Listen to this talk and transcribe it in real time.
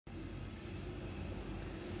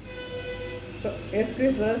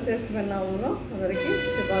యేసుక్రీస్తు శ్రేష్టమైన నామములో అందరికీ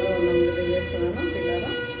శుభాకాంక్షలు తెలియజేస్తున్నాను.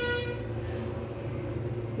 పిల్లరా,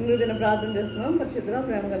 ముందు దిన ప్రార్థన చేస్తున్నాం. పరిశుద్ధ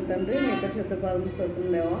ప్రేమ గల తండ్రి, మీ పరిశుద్ధ పాదం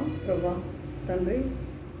స్తోత్రములేవా ప్రభా తండ్రి.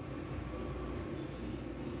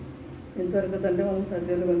 ఇంతవరకు తండ్రి మనం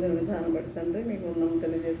సజ్జలు కొంచెం విధానం బట్టి తండ్రి మీకు ఉన్నాము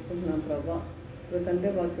తెలియజేసుకుంటున్నాం ప్రభా. ఇప్పుడు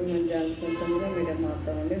తండ్రి వాక్యం మేము ధ్యానించుకుంటుందిగా మీరే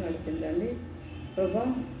మాట్లాడండి, నడిపించండి ప్రభా.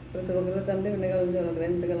 ప్రతి ఒక్కరు తండ్రి వినగల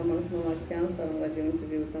గ్రహించగల మనసును వాక్యానుసారంగా జీవించి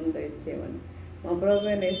జీవితం దయచేయమని మా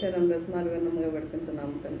ప్రభువైన యేసయ్యను బ్రతిమాలు విన్నముగా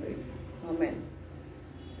పెడుతున్నాము తండ్రి. ఆమేన్.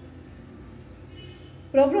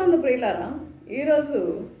 ప్రభునందు ప్రియులారా, ఈరోజు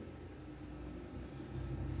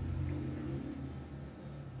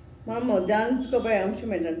మనము ధ్యానించుకోబోయే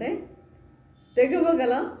అంశం ఏంటంటే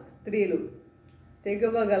తెగువగల స్త్రీలు.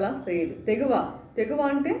 తెగువగల స్త్రీలు. తెగువ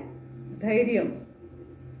అంటే ధైర్యం.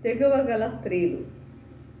 తెగువగల స్త్రీలు.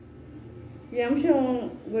 ఈ అంశం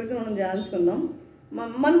గురించి మనం ధ్యానించుకుందాం.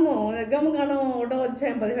 మనము నిర్గమకాండం 1వ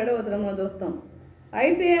అధ్యాయం 17వ వచనంలో చూస్తాం.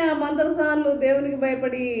 అయితే ఆ మంత్రసానులు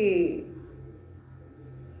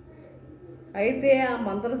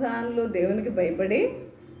దేవునికి భయపడి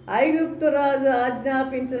ఐగుప్తు రాజు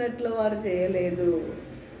ఆజ్ఞాపించినట్లు వారు చేయలేదు.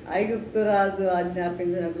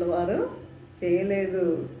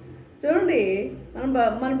 చూడండి,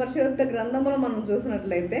 మన పరిశుద్ధ గ్రంథంలో మనం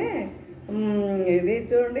చూసినట్లయితే ఇది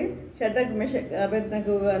చూడండి, షడ్రక్ మెషక్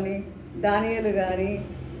అబేద్నెగో కానీ, దానియేలు కానీ,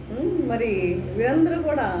 మరి వీరందరూ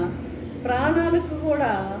కూడా ప్రాణాలకు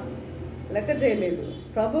కూడా లెక్క చేయలేదు.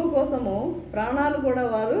 ప్రభు కోసము ప్రాణాలు కూడా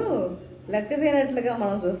వారు లెక్క చేయనట్లుగా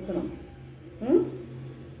మనం చూస్తున్నాం.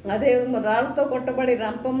 అదే రాళ్ళతో కొట్టబడి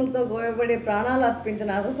రంపములతో గోయబడి ప్రాణాలు అర్పించిన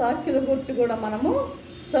హతసాక్షుల గురించి కూడా మనము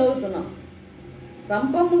చదువుతున్నాం.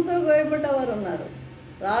 రంపములతో గోయబడ్డ వారు ఉన్నారు,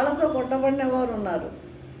 రాళ్లతో కొట్టబడిన వారు ఉన్నారు.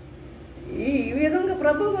 ఈ విధంగా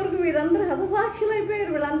ప్రభు కొరకు వీరందరూ హతసాక్షులు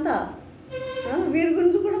అయిపోయారు. వీళ్ళంతా వీరి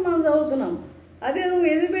గురించి కూడా మనం చదువుతున్నాం. అదే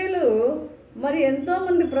యెజబెలు మరి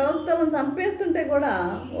ఎంతోమంది ప్రవక్తలను చంపేస్తుంటే కూడా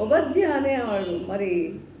ఒబద్య అనేవాడు, మరి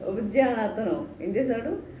ఒబద్య అనే అతను ఏం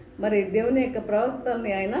చేశాడు, మరి దేవుని యొక్క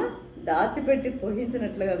ప్రవక్తల్ని ఆయన దాచిపెట్టి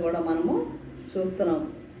పోషించినట్లుగా కూడా మనము చూస్తున్నాం.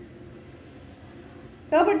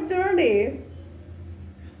 కాబట్టి చూడండి,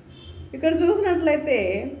 ఇక్కడ చూసినట్లయితే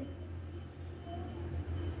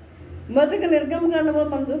మొదటి నిర్గమకాండంలో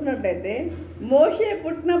మనం చూసినట్లయితే మోషే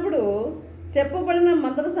పుట్టినప్పుడు చెప్పబడిన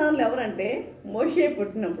మంత్రసానులు ఎవరంటే, మోషే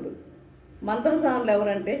పుట్టినప్పుడు మంత్రసానులు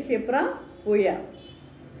ఎవరంటే షిప్రా,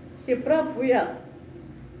 పూయ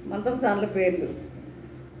మంత్రసానుల పేర్లు.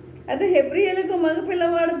 అయితే హెబ్రీయులకు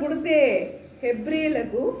మగపిల్లవాడు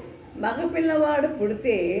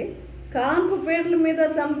పుడితే కాన్పు పీటల మీద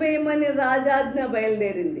చంపేయమని రాజాజ్ఞ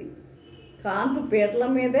బయలుదేరింది. కాన్పు పీటల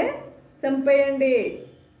మీదే చంపేయండి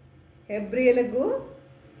హెబ్రీయులకు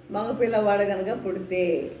మగపిల్లవాడు కనుక పుడితే.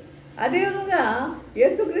 అదేవిధంగా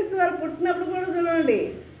యేసుక్రీస్తు వారు పుట్టినప్పుడు కూడా చూడండి,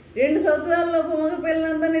 2 సంవత్సరాలలోపు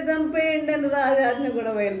మగపిల్లలందరినీ చంపేయండి అని రాజాజ్ఞ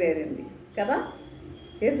కూడా బయలుదేరింది కదా.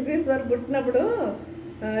 యేసుక్రీస్తు వారు పుట్టినప్పుడు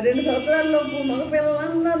 2 సంవత్సరాలలోపు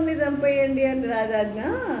మగపిల్లలందరినీ చంపేయండి అని రాజాజ్ఞ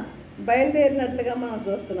బయలుదేరినట్లుగా మనం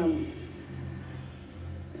చూస్తున్నాము.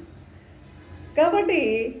 కాబట్టి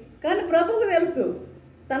కానీ ప్రభువుకు తెలుసు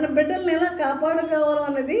తన బిడ్డల్ని ఎలా కాపాడుకోవాలో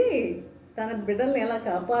అన్నది, ఎలా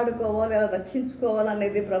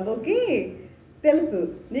రక్షించుకోవాలనేది ప్రభుకి తెలుసు.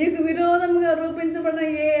 నీకు విరోధముగా రూపించబడిన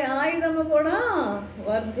ఏ ఆయుధము కూడా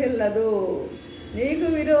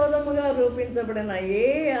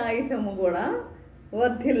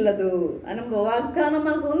వర్ధిల్లదు. అని వాగ్దానం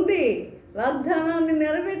మనకు ఉంది. వాగ్దానాన్ని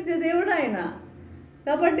నెరవేర్చే దేవుడు ఆయన.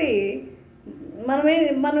 కాబట్టి మనం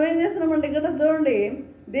ఏం చేస్తున్నామంటే, ఇక్కడ చూడండి,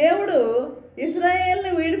 దేవుడు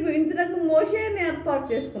ఇశ్రాయేలును విడిపించడానికి మోషేని ఏర్పాటు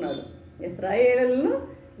చేసుకున్నాడు. ఇశ్రాయేలును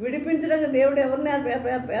విడిపించడానికి దేవుడు ఎవరిని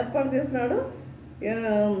ఏర్పాటు చేస్తున్నాడు?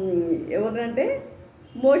 ఎవరినంటే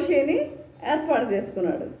మోషేని ఏర్పాటు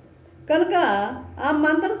చేసుకున్నాడు. కనుక ఆ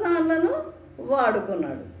మంత్రసానులను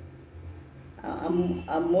వాడుకున్నాడు.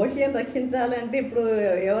 ఆ మోషేని రక్షించాలంటే ఇప్పుడు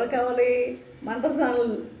ఎవరు కావాలి?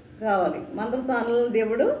 మంత్రసానులు కావాలి. మంత్రసానులను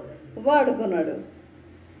దేవుడు వాడుకున్నాడు.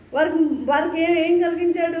 వారికి ఏం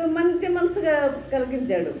కలిగించాడు? మంచి మనసు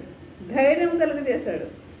కలిగించాడు, ధైర్యం కలుగజేశాడు.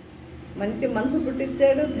 మంచి మనసు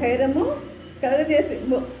పుట్టించాడు, ధైర్యము కలుగజేసి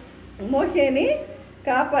మోషేని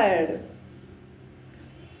కాపాడాడు.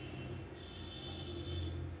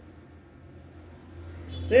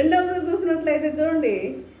 రెండవది చూసినట్లయితే చూడండి,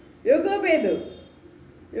 యోకోబేదు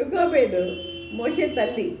మోషే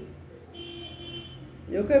తల్లి.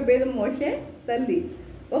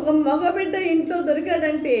 ఒక మగబిడ్డ ఇంట్లో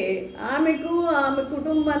దొరికాడంటే ఆమె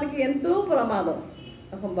కుటుంబానికి ఎంతో ప్రమాదం.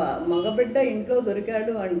 ఒక మగబిడ్డ ఇంట్లో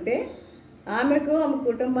దొరికాడు అంటే ఆమె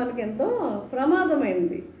కుటుంబానికి ఎంతో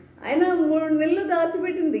ప్రమాదమైంది. అయినా 3 నెలలు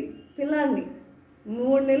దాచిపెట్టింది పిల్లాడిని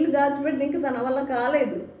 3 నెలలు దాచిపెట్టి ఇంకా తన వల్ల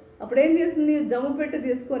కాలేదు. అప్పుడు ఏం చేస్తుంది, జమ్ము పెట్టి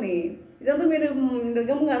తీసుకొని, ఇదంతా మీరు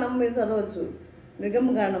నిర్గమకాండం మీరు చదవచ్చు,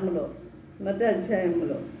 నిర్గమకాండంలో మొదటి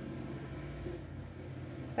అధ్యాయంలో.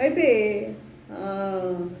 అయితే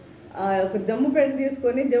ఒక జమ్ము పెట్టి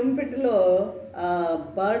తీసుకొని జమ్ము పెట్టిలో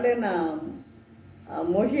బాడైన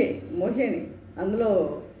మోషేని అందులో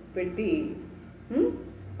పెట్టి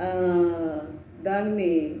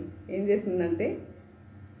దాన్ని ఏం చేసిందంటే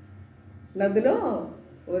నదిలో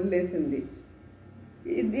వదిలేసింది.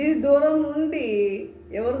 ఇది దూరం నుండి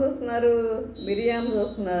ఎవరు చూస్తున్నారు, మిరియాం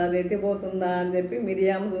చూస్తున్నారు, అది ఎట్టిపోతుందా అని చెప్పి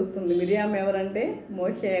మిరియాం చూస్తుంది. మిరియాం ఎవరంటే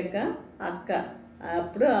మోషే యొక్క అక్క.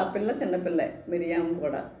 అప్పుడు ఆ పిల్ల చిన్నపిల్ల మిరియాం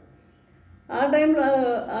కూడా. ఆ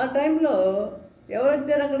టైంలో ఎవరు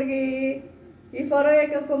వచ్చారు అక్కడికి, ఈ ఫరో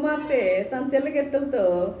యొక్క కుమార్తె తన తెల్లగెత్తలతో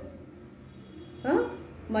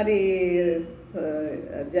మరి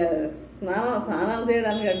స్నానాలు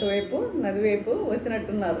చేయడానికి అటువైపు నది వైపు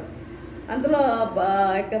వచ్చినట్టున్నారు. అందులో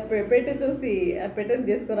యొక్క పెట్టె చూసి ఆ పెట్టెను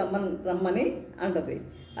తీసుకురమ్మని అంటది.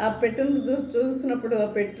 ఆ పెట్టెను చూసినప్పుడు ఆ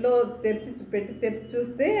పెట్టెలో తెరిచి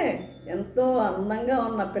చూస్తే ఎంతో అందంగా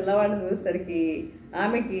ఉన్న పిల్లవాడిని చూసేసరికి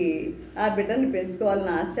ఆమెకి ఆ బిడ్డని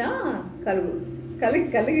పెంచుకోవాలని ఆశ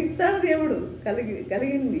కలిగిస్తాడు దేవుడు,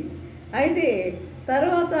 కలిగింది. అయితే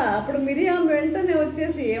తర్వాత అప్పుడు మిరియాము వెంటనే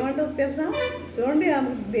వచ్చేసి ఏమంటుంది తెలుసా, చూడండి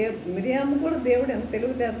ఆమె మిరియాము కూడా దేవుడు ఎంత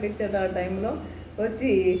తెలివితేటలు ఇచ్చాడు. ఆ టైంలో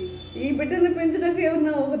వచ్చి ఈ బిడ్డను పెంచుటకు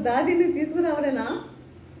ఏమన్నా ఒక దాదిని తీసుకురావాలేనా,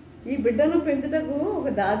 ఈ బిడ్డను పెంచుటకు ఒక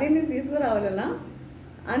దాదిని తీసుకురావాలేనా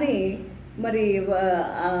అని మరి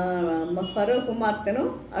ఫరో కుమార్తెను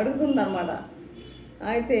అడుగుతుందన్నమాట.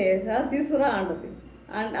 అయితే తీసుకురా అంటది.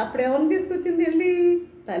 అప్పుడు ఎవరిని తీసుకొచ్చింది, వెళ్ళి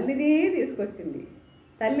తల్లినే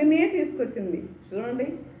తీసుకొచ్చింది. చూడండి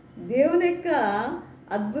దేవుని యొక్క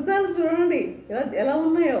అద్భుతాలు చూడండి ఎలా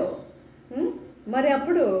ఉన్నాయో. మరి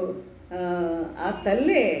అప్పుడు ఆ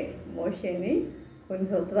తల్లే మోషేని కొన్ని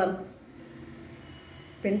సంవత్సరాలు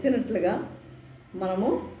పెంచినట్లుగా మనము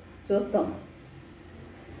చూస్తాం.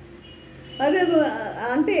 అదే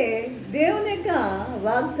అంటే దేవుని యొక్క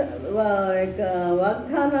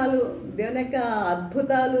వాగ్దానాలు, దేవుని యొక్క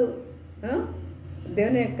అద్భుతాలు,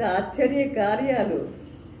 దేవుని యొక్క ఆశ్చర్య కార్యాలు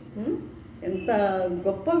ఎంత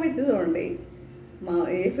గొప్పవి చూడండి. మా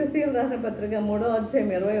ఎఫెసీయులకు రాసిన పత్రిక 3వ అధ్యాయం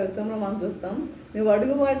 20వ వచనంలో మనం చూస్తాం, నువ్వు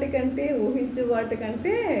అడుగు వాటికంటే ఊహించు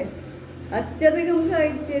వాటికంటే అత్యధికంగా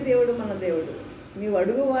ఇచ్చే దేవుడు మన దేవుడు. నీవు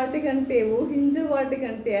అడుగు వాటికంటే ఊహించు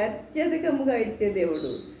వాటికంటే అత్యధికంగా ఇచ్చే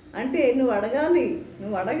దేవుడు. అంటే నువ్వు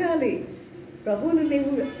అడగాలి ప్రభువుని, నీవు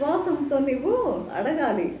విశ్వాసంతో నీవు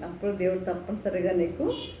అడగాలి. అప్పుడు దేవుడు తప్పనిసరిగా నీకు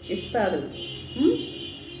ఇస్తాడు.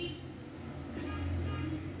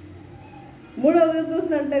 మూడవది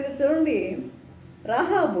చూసినట్లయితే చూడండి,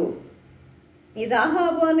 రాహాబు. ఈ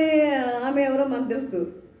రాహాబు అనే ఆమె ఎవరో మనకు తెలుసు.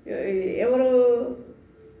 ఎవరు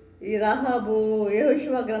ఈ రాహాబు?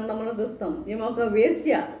 యెహోషువ గ్రంథంలో చూస్తాం. ఈమె ఒక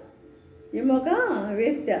వేశ్య.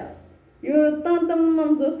 ఈ వృత్తాంతం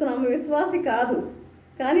మనం చూస్తున్నాం. ఆమె విశ్వాసి కాదు,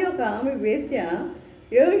 కానీ ఒక ఆమె వేశ్య.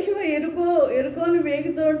 యెహోషువ ఎరుకోని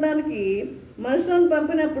వేగి చూడడానికి మనుషులను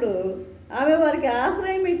పంపినప్పుడు ఆమె వారికి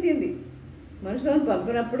ఆశ్రయం ఇచ్చింది.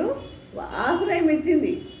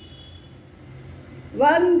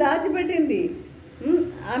 వారిని దాచిపెట్టింది.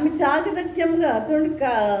 ఆమె చాకచక్యంగా చూడండి,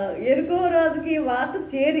 ఎరుకో రాజుకి వార్త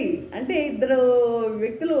చేరి, అంటే 2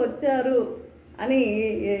 వ్యక్తులు వచ్చారు అని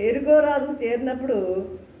ఎరుకో రాజుకు చేరినప్పుడు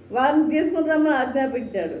వారిని తీసుకుని రమ్మని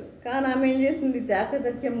ఆజ్ఞాపించాడు. కానీ ఆమె ఏం చేసింది,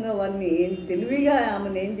 చాకచక్యంగా వారిని తెలివిగా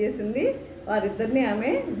ఆమెను ఏం చేసింది, వారిద్దరిని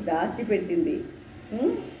ఆమె దాచిపెట్టింది.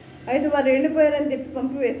 అయితే వారు వెళ్ళిపోయారని చెప్పి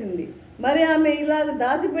పంపివేసింది. మరి ఆమె ఇలాగ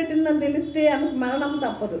దాచిపెట్టిందని తెలిస్తే ఆమెకు మరణం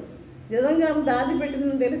తప్పదు. నిజంగా ఆమె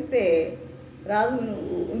దాచిపెట్టిందని తెలిస్తే రాజు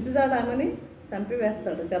ఉంచుతాడు, ఆమెని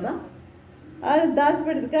చంపివేస్తాడు కదా. అది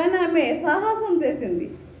దాచిపెట్టింది. కానీ ఆమె సాహసం చేసింది.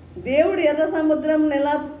 దేవుడు ఎర్ర సముద్రం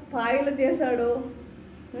ఎలా పాయలు చేశాడో,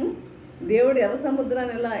 దేవుడు ఎర్ర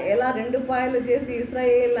సముద్రాన్ని ఎలా 2 పాయలు చేసి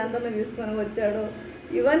ఇశ్రాయేల్ అందరిని తీసుకొని వచ్చాడో,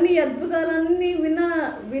 ఇవన్నీ అద్భుతాలన్నీ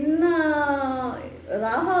విన్న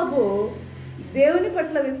రాహాబు దేవుని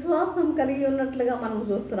పట్ల విశ్వాసం కలిగి ఉన్నట్లుగా మనం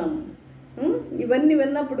చూస్తున్నాము. ఇవన్నీ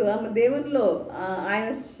విన్నప్పుడు ఆమె దేవునిలో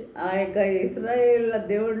ఆ యొక్క ఇశ్రాయేల్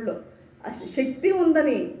దేవుడిలో శక్తి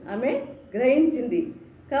ఉందని ఆమె గ్రహించింది.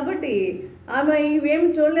 కాబట్టి ఆమె ఇవేమి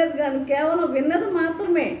చూడలేదు, కానీ కేవలం విన్నది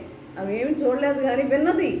మాత్రమే. అవేమి చూడలేదు కానీ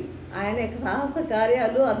విన్నది. ఆయన యొక్క సాహస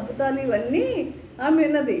కార్యాలు, అద్భుతాలు ఇవన్నీ ఆమె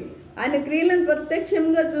విన్నది. ఆయన క్రియలను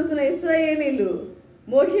ప్రత్యక్షంగా చూసిన ఇశ్రాయేలీలు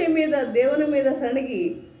మోషే మీద, దేవుని మీద సణిగి,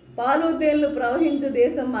 పాలు తేళ్లు ప్రవహించు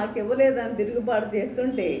దేశం మాకివ్వలేదని తిరుగుబాటు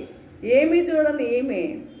చేస్తుంటే, ఏమీ చూడని ఈమె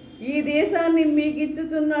ఈ దేశాన్ని మీకు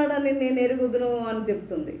ఇచ్చుచున్నాడని నేను ఎరుగుదును అని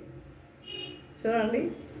చెప్తుంది. చూడండి,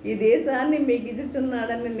 ఈ దేశాన్ని మీకు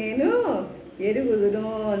ఇచ్చుచున్నాడని నేను ఎరుగుదును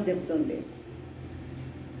అని చెప్తుంది.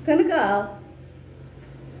 కనుక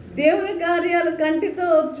దేవుని కార్యాలు కంటితో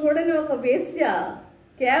చూడని ఒక వేశ్య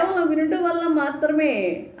కేవలం వినడం వల్ల మాత్రమే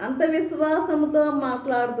అంత విశ్వాసంతో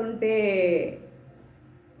మాట్లాడుతుంటే,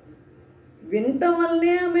 వినటం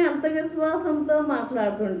వల్లనే ఆమె అంత విశ్వాసంతో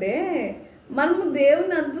మాట్లాడుతుంటే, మనము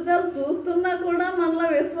దేవుని అద్భుతాలు చూస్తున్నా కూడా మనలో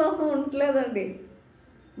విశ్వాసం ఉండట్లేదండి.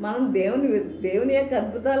 మనం దేవుని యొక్క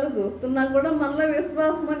అద్భుతాలు చూస్తున్నా కూడా మనలో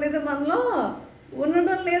విశ్వాసం అనేది మనలో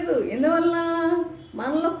ఉండడం లేదు. ఎందువల్ల?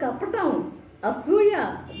 మనలో కపటం, అసూయ,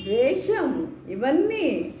 ద్వేషం ఇవన్నీ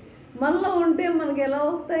మనలో ఉంటే మనకి ఎలా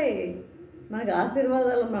వస్తాయి? మనకి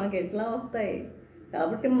ఆశీర్వాదాలు మనకి ఎట్లా వస్తాయి?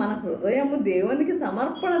 కాబట్టి మన హృదయము దేవునికి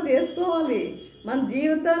సమర్పణ చేసుకోవాలి. మన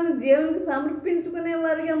జీవితాన్ని దేవునికి సమర్పించుకునే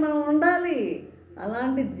వారిగా మనం ఉండాలి.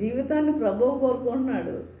 అలాంటి జీవితాన్ని ప్రభువు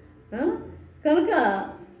కోరుకుంటున్నాడు. కనుక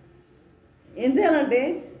ఏం చేయాలంటే,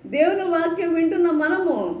 దేవుని వాక్యం వింటున్న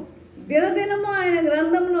మనము దినదినము ఆయన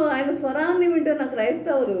గ్రంథంలో ఆయన స్వరాన్ని వింటున్న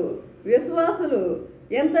క్రైస్తవులు, విశ్వాసులు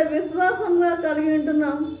ఎంత విశ్వాసంగా కలిగి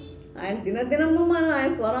ఉంటున్నాం. ఆయన దినదినము మనం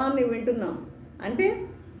ఆయన స్వరాన్ని వింటున్నాం. అంటే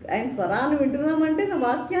ఆయన స్వరాన్ని వింటున్నామంటే నా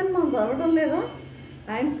వాక్యాన్ని మనం చదవడం లేదా?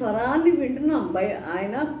 ఆయన స్వరాన్ని వింటున్నాం.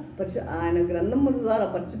 ఆయన గ్రంథం ద్వారా,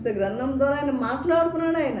 పరిశుద్ధ గ్రంథం ద్వారా ఆయన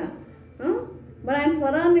మాట్లాడుతున్నాడు. ఆయన మరి ఆయన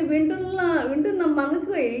స్వరాన్ని వింటున్న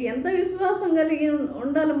మనకు ఎంత విశ్వాసం కలిగి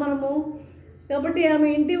ఉండాలి మనము. కాబట్టి ఆమె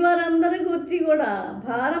ఇంటి వారందరికీ వచ్చి కూడా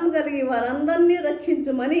భారం కలిగి వారందరినీ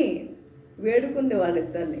రక్షించమని వేడుకుంది.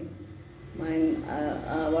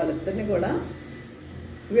 వాళ్ళిద్దరిని కూడా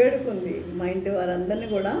వేడుకుంది, మా ఇంటి వారందరినీ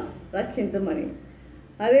కూడా రక్షించమని.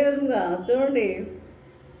 అదేవిధంగా చూడండి,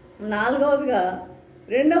 4వదిగా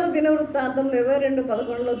 2వ దినవృత్తాంతం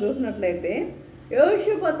 22:11 చూసినట్లయితే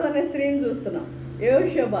యోషబాతు అనే స్త్రీని చూస్తున్నాం.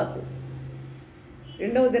 యోషబాతు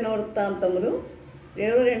 2వ దినవృత్తాంతములు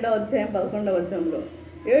 22వ అధ్యాయం 11వ వచనంలో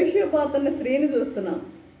యోషబాతు అనే స్త్రీని చూస్తున్నాం.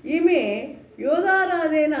 ఈమె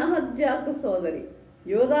యోధారాజైన అహజ్యాకు సోదరి.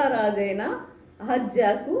 యోధారాజైన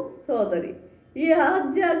అహజ్యాకు సోదరి. ఈ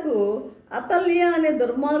అహజ్యాకు అతల్య అనే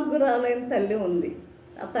దుర్మార్గురాలైన తల్లి ఉంది.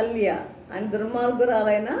 అతల్య అని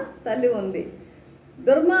దుర్మార్గురాలైన తల్లి ఉంది.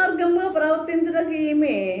 దుర్మార్గంగా ప్రవర్తించడానికి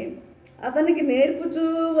ఈమె అతనికి నేర్పుచూ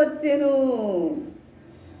వచ్చెను.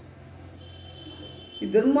 ఈ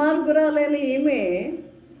దుర్మార్గురాలైన ఈమె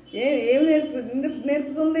ఏమి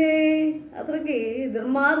నేర్పుతుంది? అతనికి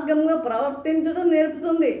దుర్మార్గంగా ప్రవర్తించడం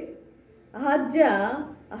నేర్పుతుంది. అహజ్య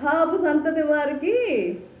అహాబు సంతతి వారికి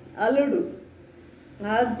అల్లుడు.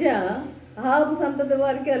 అహజ్య అహాబు సంతతి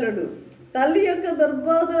వారికి అల్లుడు. తల్లి యొక్క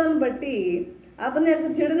దుర్బోధనలను బట్టి, అతని యొక్క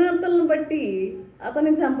చెడునడతలను బట్టి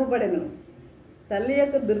అతని చంపబడెను. తల్లి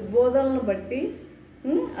యొక్క దుర్బోధనలను బట్టి,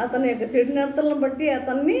 అతని యొక్క చెడునడతలను బట్టి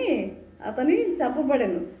అతని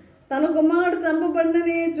చంపబడెను. తన కుమారుడు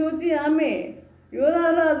చంపబడినని చూచి ఆమె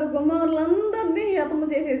యోధారాజు కుమారులందరినీ హతము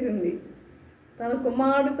చేసేసింది. తన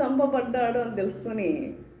కుమారుడు చంపబడ్డాడు అని తెలుసుకొని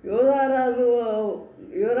యోధారాజు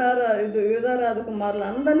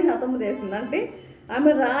కుమారులందరినీ హతము చేసింది. అంటే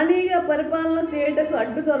ఆమె రాణిగా పరిపాలన చేయటకు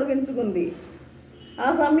అడ్డు తొలగించుకుంది. ఆ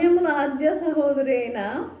సమయంలో అహజ్య సహోదరి అయిన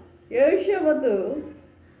యోషబతు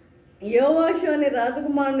యోవాషు అనే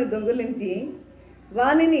రాజకుమారుని దొంగిలించి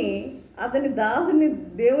వానిని అతని దాసుని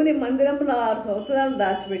దేవుని మందిరంలో 6 సంవత్సరాలు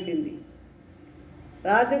దాచిపెట్టింది.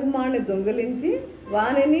 రాజకుమారుని దొంగిలించి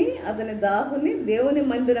వానిని అతని దాసుని దేవుని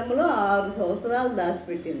మందిరంలో 6 సంవత్సరాలు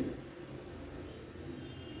దాచిపెట్టింది.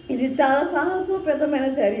 ఇది చాలా సాహసోపేతమైన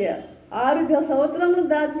చర్య. 6 సంవత్సరములు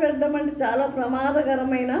దాచిపెట్టడం అంటే చాలా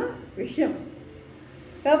ప్రమాదకరమైన విషయం.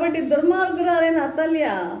 కాబట్టి దుర్మార్గురాలైన అతల్య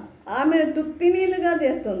ఆమెను తుక్తినీలుగా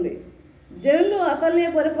చేస్తుంది. జనులు అతల్య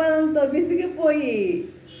పరిపాలనతో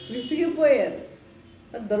విసిగిపోయారు.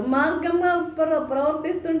 దుర్మార్గంగా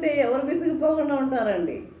ప్రవర్తిస్తుంటే ఎవరు విసిగిపోకుండా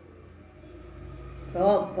ఉంటారండి?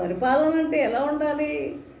 పరిపాలన అంటే ఎలా ఉండాలి?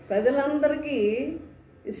 ప్రజలందరికీ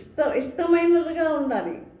ఇష్టమైనదిగా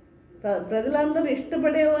ఉండాలి. ప్రజలందరూ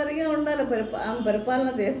ఇష్టపడేవారిగా ఉండాలి ఆమె పరిపాలన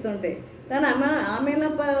చేస్తుంటే. కానీ ఆమె ఎలా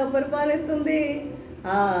పరిపాలిస్తుంది?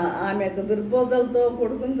 ఆమె యొక్క దుర్బోధలతో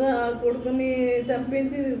కొడుకుని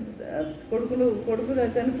చంపించి కొడుకు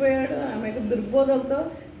చనిపోయాడు. ఆమె యొక్క దుర్బోధలతో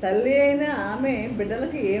తల్లి అయిన ఆమె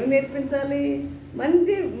బిడ్డలకు ఏమి నేర్పించాలి?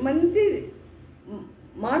 మంచి మంచి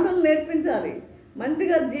మాటలు నేర్పించాలి,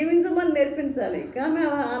 మంచిగా జీవించమని నేర్పించాలి. కానీ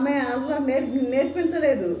ఆమె అలా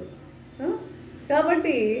నేర్పించలేదు.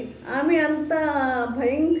 కాబట్టి ఆమె అంత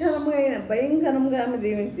భయంకరంగా ఆమె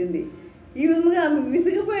జీవించింది. ఈ విధంగా ఆమె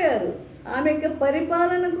విసిగిపోయారు. ఆమె యొక్క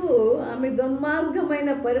పరిపాలనకు, ఆమె దుర్మార్గమైన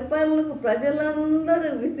పరిపాలనకు ప్రజలందరూ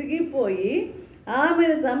విసిగిపోయి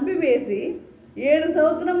ఆమెను చంపివేసి 7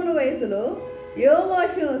 సంవత్సరముల వయసులో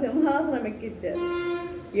యోవాషును సింహాసనం ఎక్కించారు.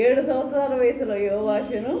 7 సంవత్సరాల వయసులో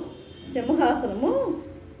యోవాషును సింహాసనము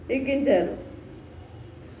ఎక్కించారు.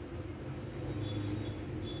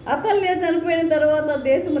 అతల్య చనిపోయిన తర్వాత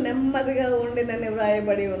దేశము నెమ్మదిగా ఉండినని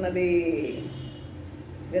వ్రాయబడి ఉన్నది.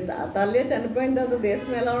 అతల్య చనిపోయిన తర్వాత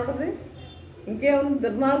దేశం ఎలా ఉంటుంది? ఇంకేముంది?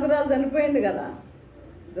 దుర్మార్గురాలు చనిపోయింది కదా.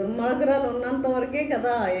 దుర్మార్గురాలు ఉన్నంత వరకే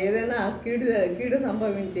కదా ఏదైనా కీడు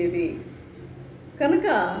సంభవించేది. కనుక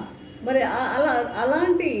మరి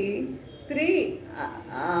అలాంటి స్త్రీ,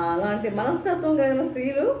 అలాంటి మనస్తత్వం కలిగిన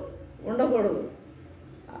స్త్రీలు ఉండకూడదు.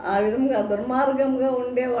 ఆ విధంగా దుర్మార్గంగా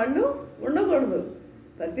ఉండేవాళ్ళు ఉండకూడదు.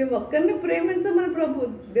 ప్రతి ఒక్కరిని ప్రేమించమని ప్రభు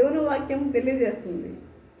దేవుని వాక్యం తెలియజేస్తుంది.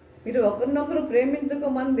 మీరు ఒకరినొకరు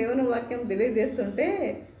ప్రేమించుకోమని దేవుని వాక్యం తెలియజేస్తుంటే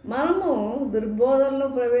మనము దుర్బోధనలు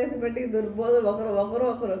ప్రవేశపెట్టి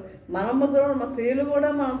ఒకరు మనము చూడ మా స్త్రీలు కూడా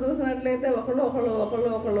మనం చూసినట్లయితే ఒకళ్ళు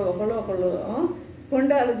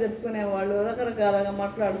కొండాలు చెప్పుకునేవాళ్ళు, రకరకాలుగా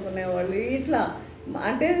మాట్లాడుకునేవాళ్ళు. ఇట్లా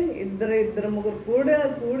అంటే ఇద్దరు ముగ్గురు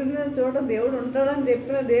కూడిన చోట దేవుడు ఉంటాడని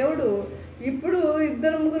చెప్పిన దేవుడు ఇప్పుడు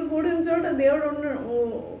 2 కూడిన చోట దేవుడు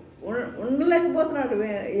ఉండలేకపోతున్నాడు.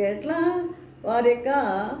 ఎట్లా? వారి యొక్క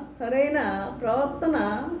సరైన ప్రవర్తన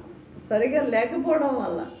సరిగా లేకపోవడం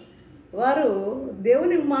వల్ల వారు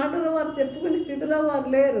దేవుని మాటలు వారు చెప్పుకునే స్థితిలో వారు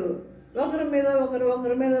లేరు. ఒకరి మీద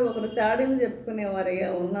ఒకరు చాడీలు చెప్పుకునే వారిగా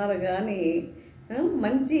ఉన్నారు, కానీ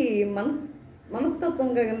మంచి మనస్తత్వం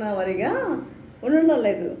కలిగిన వారిగా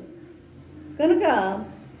ఉండలేదు. కనుక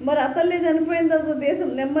మరి అతల్లి చనిపోయిన తర్వాత దేశం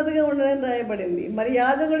నెమ్మదిగా ఉండాలని రాయబడింది. మరి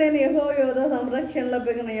యాజకుడైన యెహోవా సంరక్షణలో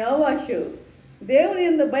పెరిగిన యోవాషు దేవుని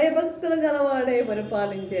యందు భయభక్తులు గలవాడై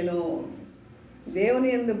పరిపాలించెను. దేవుని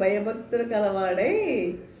యందు భయభక్తులు గలవాడై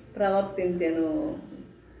ప్రవర్తించెను.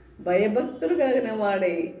 భయభక్తులు కలిగిన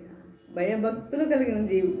వాడై భయభక్తులు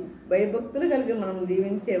కలిగి మనం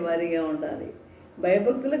జీవించే వారిగా ఉండాలి.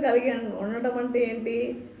 భయభక్తులు కలిగి ఉండటం అంటే ఏంటి?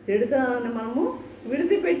 చెడుతనాన్ని మనము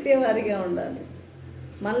విడిచిపెట్టేవారిగా ఉండాలి.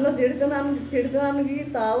 మనలో చెడుతనానికి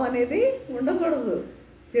తావు అనేది ఉండకూడదు.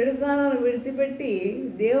 చెడుతనాన్ని విడిచిపెట్టి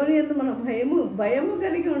దేవుని యందు మనం భయము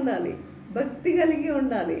కలిగి ఉండాలి, భక్తి కలిగి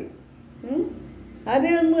ఉండాలి.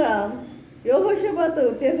 అదేవిధంగా యెహోషాపాతు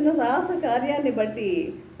చేసిన సాహస కార్యాన్ని బట్టి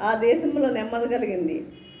ఆ దేశంలో నెమ్మది కలిగింది.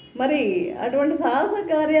 మరి అటువంటి సాహస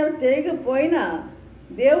కార్యాలు చేయకపోయినా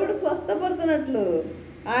దేవుడు స్వస్థపడుతున్నట్లు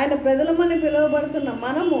ఆయన ప్రజలమని పిలువబడుతున్న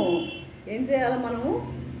మనము ఏం చేయాలి? మనము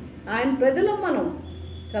ఆయన ప్రజలం మనం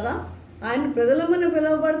కదా. ఆయన ప్రజలమని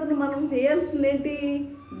పిలువబడుతున్న మనం చేయాల్సింది ఏంటి?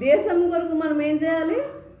 దేశం కొరకు మనం ఏం చేయాలి?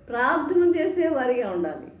 ప్రార్థన చేసే వారిగా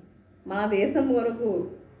ఉండాలి. మన దేశం కొరకు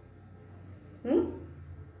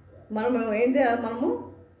మనం ఏం చేయాలి? మనము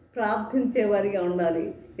ప్రార్థించే వారిగా ఉండాలి.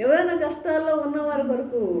 ఎవరైనా కష్టాల్లో ఉన్నవారి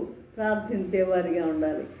కొరకు ప్రార్థించే వారిగా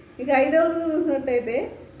ఉండాలి. ఇంకా 5వది చూసినట్టయితే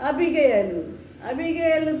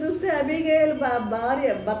అబీగయలు చూస్తే అబీగయలు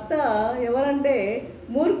భర్త ఎవరంటే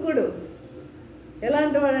మూర్ఖుడు.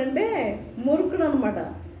 ఎలాంటి వాడంటే మూర్ఖుడు అనమాట.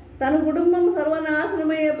 తన కుటుంబం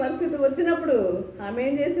సర్వనాశనమయ్యే పరిస్థితి వచ్చినప్పుడు ఆమె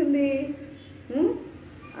ఏం చేసింది?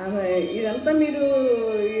 ఆమె ఇదంతా మీరు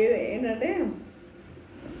ఏంటంటే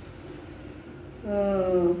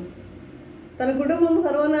తన కుటుంబం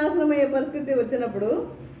సర్వనాశనమయ్యే పరిస్థితి వచ్చినప్పుడు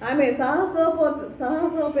ఆమె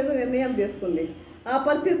సాహసోపేత నిర్ణయం తీసుకుంది. ఆ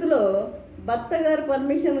పరిస్థితిలో భర్త గారు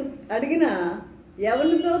పర్మిషన్ అడిగిన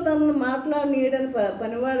ఎవరితో తనను మాట్లాడనీయడని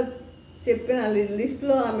పనివాడు చెప్పిన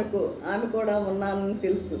లిస్టులో ఆమె కూడా ఉన్నానని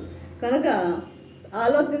తెలుసు. కనుక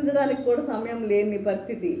ఆలోచించడానికి కూడా సమయం లేని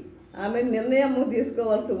పరిస్థితి. ఆమె నిర్ణయం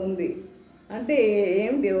తీసుకోవాల్సి ఉంది. అంటే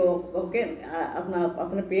ఏమిటి? ఓకే,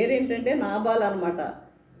 అతని పేరు ఏంటంటే నాబాల్ అనమాట.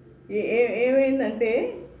 ఏమైందంటే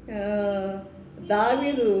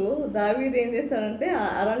దావీదు ఏం చేస్తాడంటే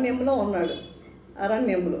అరణ్యంలో ఉన్నాడు.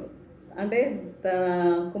 అరణ్యంలో అంటే తన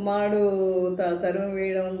కుమారుడు తరుము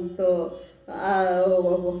వేయడంతో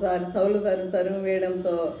ఒకసారి సౌలు తరుము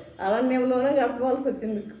వేయడంతో అరణ్యంలోనే గడపవలసి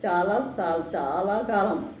వచ్చింది చాలా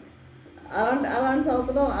కాలం. అలాంటి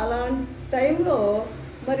సంవత్సరం అలాంటి టైంలో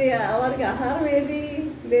మరి వారికి ఆహారం ఏది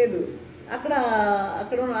లేదు. అక్కడ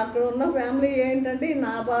ఉన్న ఫ్యామిలీ ఏంటంటే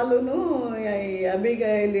నాబాలును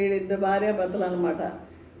అబీగయలు 2 భార్యాభర్తలు అనమాట.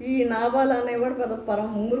 ఈ నాబాల్ అనేవాడు పరమ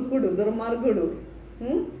మూర్ఖుడు, దుర్మార్గుడు.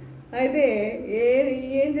 అయితే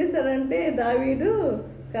ఏం చేస్తాడంటే దావీదు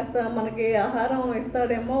కాస్త మనకి ఆహారం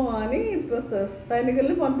ఇస్తాడేమో అని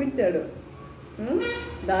సైనికుల్ని పంపించాడు.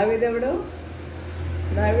 దావీదెవడు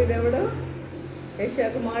యెషయా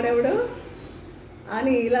కుమారుడెవడు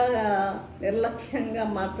అని ఇలాగా నిర్లక్ష్యంగా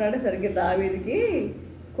మాట్లాడేసరికి దావీదుకి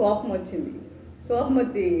కోపం వచ్చి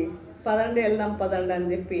వెళ్దాం పదండి అని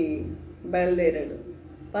చెప్పి బయలుదేరాడు.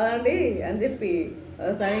 పదండి అని చెప్పి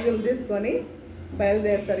సైనికులు తీసుకొని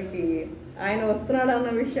బయలుదేరేసరికి ఆయన వస్తున్నాడు అన్న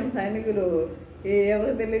విషయం సైనికులు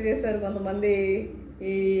ఎవరికి తెలియజేశారు? కొంతమంది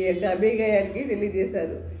ఈ యొక్క అబీగయాలకి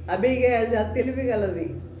తెలియజేశారు. అబీగయాలు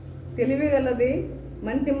తెలివి గలది,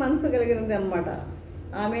 మంచి మనసు కలిగినది అనమాట.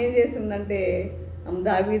 ఆమె ఏం చేసిందంటే,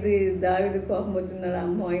 దావీదు కోపం వచ్చిందని,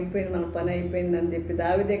 అమ్మో అయిపోయింది, మన పని అయిపోయింది అని చెప్పి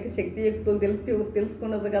దావీదు యొక్క శక్తియుక్తులు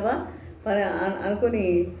తెలుసుకున్నది కదా పని అనుకుని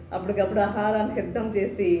అప్పటికప్పుడు ఆహారాన్ని సిద్ధం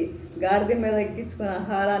చేసి గాడిద మీద ఎక్కించుకున్న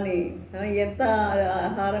ఆహారాన్ని, ఎంత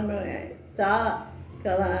ఆహారం చాలా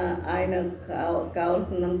కదా, ఆయన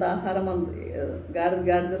కావాల్సినంత ఆహారం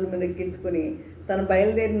గాడిదల మీద ఎక్కించుకొని తను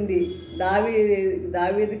బయలుదేరింది.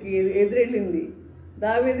 దావీదుకి ఎదురు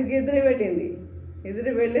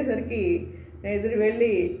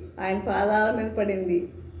వెళ్ళి ఆయన పాదాల మీద పడింది,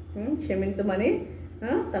 క్షమించమని.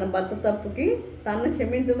 తన భర్త తప్పుకి తను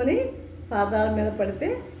క్షమించమని పాదాల మీద పడితే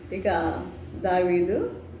ఇక దావీదు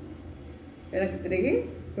వెనక్కి తిరిగి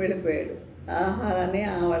వెళ్ళిపోయాడు. ఆహారాన్ని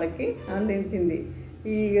వాళ్ళకి అందించింది.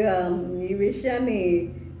 ఈ విషయాన్ని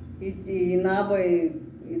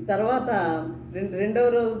తర్వాత రెండవ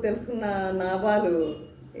రోజు తెలుసుకున్న నాబాలు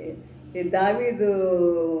దావీదు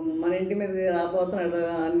మన ఇంటి మీద రాబోతున్నాడు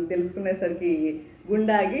అని తెలుసుకునేసరికి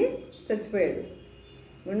గుండాగి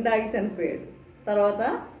చనిపోయాడు. తర్వాత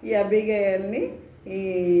ఈ అబీగయల్ని ఈ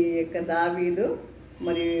యొక్క దావీదు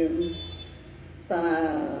మరి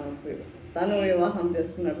తను వివాహం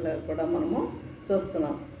చేసుకున్నట్లు కూడా మనము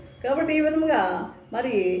చూస్తున్నాం. కాబట్టి ఈ విధంగా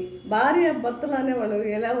మరి భార్య భర్తలు అనేవాళ్ళు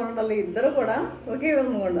ఎలా ఉండాలి? ఇద్దరు కూడా ఒకే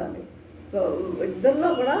విధంగా ఉండాలి. ఇద్దరిలో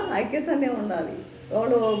కూడా ఐక్యత అనే ఉండాలి.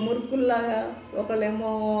 ఒకళ్ళు మురుకుల్లాగా,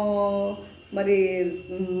 ఒకళ్ళేమో మరి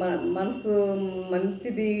మనసు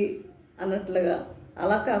మంచిది అన్నట్లుగా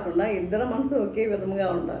అలా కాకుండా ఇద్దరు మనసు ఒకే విధంగా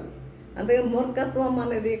ఉండాలి. అంతగా మూర్ఖత్వం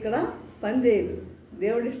అనేది ఇక్కడ పనిచేయదు,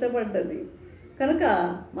 దేవుడు ఇష్టపడ్డది. కనుక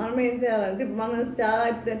మనం ఏం చేయాలంటే,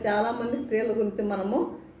 ఇప్పుడు చాలామంది స్త్రీల గురించి మనము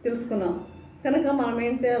తెలుసుకున్నాం. కనుక మనం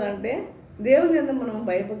ఏం చేయాలంటే, దేవుని మీద మనం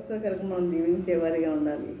భయభక్తులు కలిగి మనం జీవించేవారిగా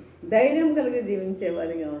ఉండాలి, ధైర్యం కలిగి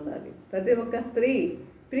జీవించేవారిగా ఉండాలి. ప్రతి ఒక్క స్త్రీ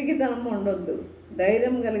పిరికితనం ఉండొద్దు,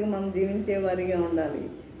 ధైర్యం కలిగి మనం జీవించేవారిగా ఉండాలి.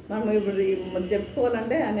 మనం ఇప్పుడు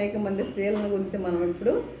చెప్పుకోవాలంటే అనేక మంది స్త్రీల గురించి మనం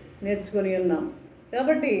ఇప్పుడు నేర్చుకొని ఉన్నాం.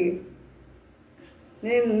 కాబట్టి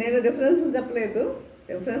నేను రిఫరెన్స్లు చెప్పలేదు,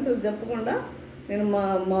 రిఫరెన్స్లు చెప్పకుండా నేను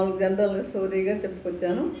మామూలు జనరల్ స్టోరీగా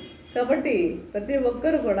చెప్పుకొచ్చాను. కాబట్టి ప్రతి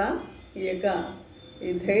ఒక్కరు కూడా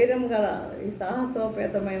ఈ ధైర్యం గల ఈ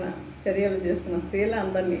సాహసోపేతమైన చర్యలు చేస్తున్న స్త్రీల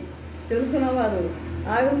అందరినీ తెలుసుకున్న వారు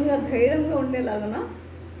ఆ విధంగా ధైర్యంగా ఉండేలాగున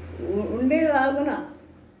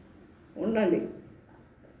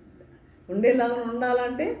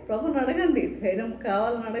ఉండాలంటే ప్రభుని అడగండి, ధైర్యం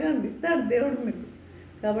కావాలని అడగండి, ఇస్తాడు దేవుడు మీకు.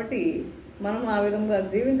 కాబట్టి మనం ఆ విధంగా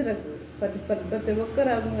జీవించడానికి ప్రతి ఒక్కరు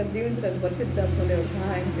ఆ విధంగా జీవించడానికి పరిశుద్ధాత్మ దేవుడు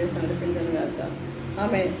సహాయం చేసి నడిపించను గాక.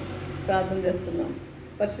 ఆమె ప్రార్థన చేస్తున్నాం.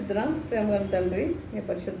 పరిశుద్ధ ప్రేమగల తండ్రి, నీ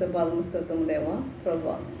పరిశుద్ధ పాదముస్తోత్రం దేవా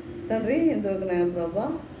ప్రభా. తండ్రి, ఇంతవరకు నేను ప్రభా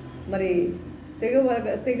మరి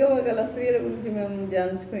తెగవగల స్త్రీల గురించి మేము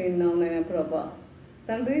ధ్యానించుకుని ఉన్నాం నేను ప్రభా.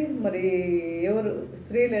 తండ్రి, మరి ఎవరు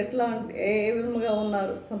స్త్రీలు ఎట్లా ఏ విధముగా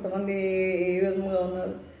ఉన్నారు? కొంతమంది ఏ విధముగా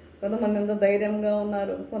ఉన్నారు, కొంతమంది ఎంత ధైర్యంగా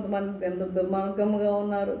ఉన్నారు, కొంతమంది ఎంత దుర్మార్గముగా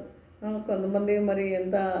ఉన్నారు, కొంతమంది మరి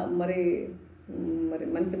ఎంత మరి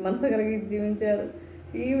మంచి మనసు కలిగి జీవించారు.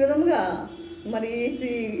 ఈ విధంగా మరి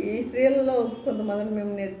ఈ స్త్రీలలో కొంతమందిని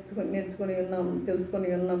మేము నేర్చుకొని ఉన్నాం, తెలుసుకొని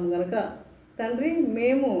ఉన్నాం కనుక తండ్రి,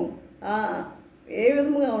 మేము ఏ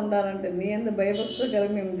విధముగా ఉండాలంటే నీ యందు భయభక్తులు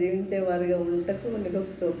కలిగి మేము జీవించేవారిగా ఉండటకు నీకు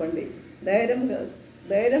చూపండి. ధైర్యం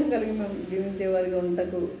కలిగి మేము జీవించేవారిగా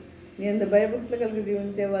ఉండటకు, నీ యందు భయభక్తులు కలిగి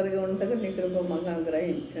జీవించేవారిగా ఉండటకు నీ కృప మాకు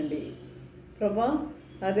అనుగ్రహించండి ప్రభా.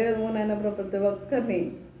 అదే విధంగానైనా ప్రతి ఒక్కరిని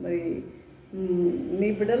మరి నీ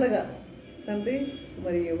బిడ్డలుగా తండ్రి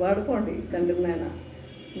మరి వాడుకోండి తండ్రి. నాయన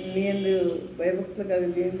నీ యందు భయభక్తులు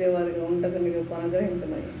కలిగి జీవించేవారిగా ఉండటకు నీ కృప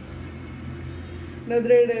అనుగ్రహించమని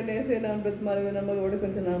నదురేడనేసి నా బ్రతిమాలి నమ్మకబడి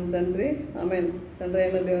కొంచెం తండ్రి. ఆమెన్. తండ్రి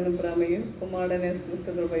అయిన దేవుని ప్రేమయు, కుమారుడనే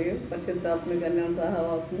క్రీస్తు కృపయు, పరిశుద్ధాత్మక అన్యం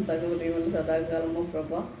సహవాసం తగవు దేవుని సదాకాలము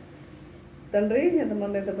ప్రభా. తండ్రి,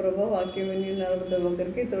 ఎంతమంది అయితే ప్రభా వాక్యం విని ప్రతి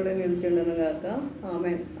ఒక్కరికి తోడే నిలిచిండను గాక.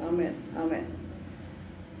 Amen, amen, amen.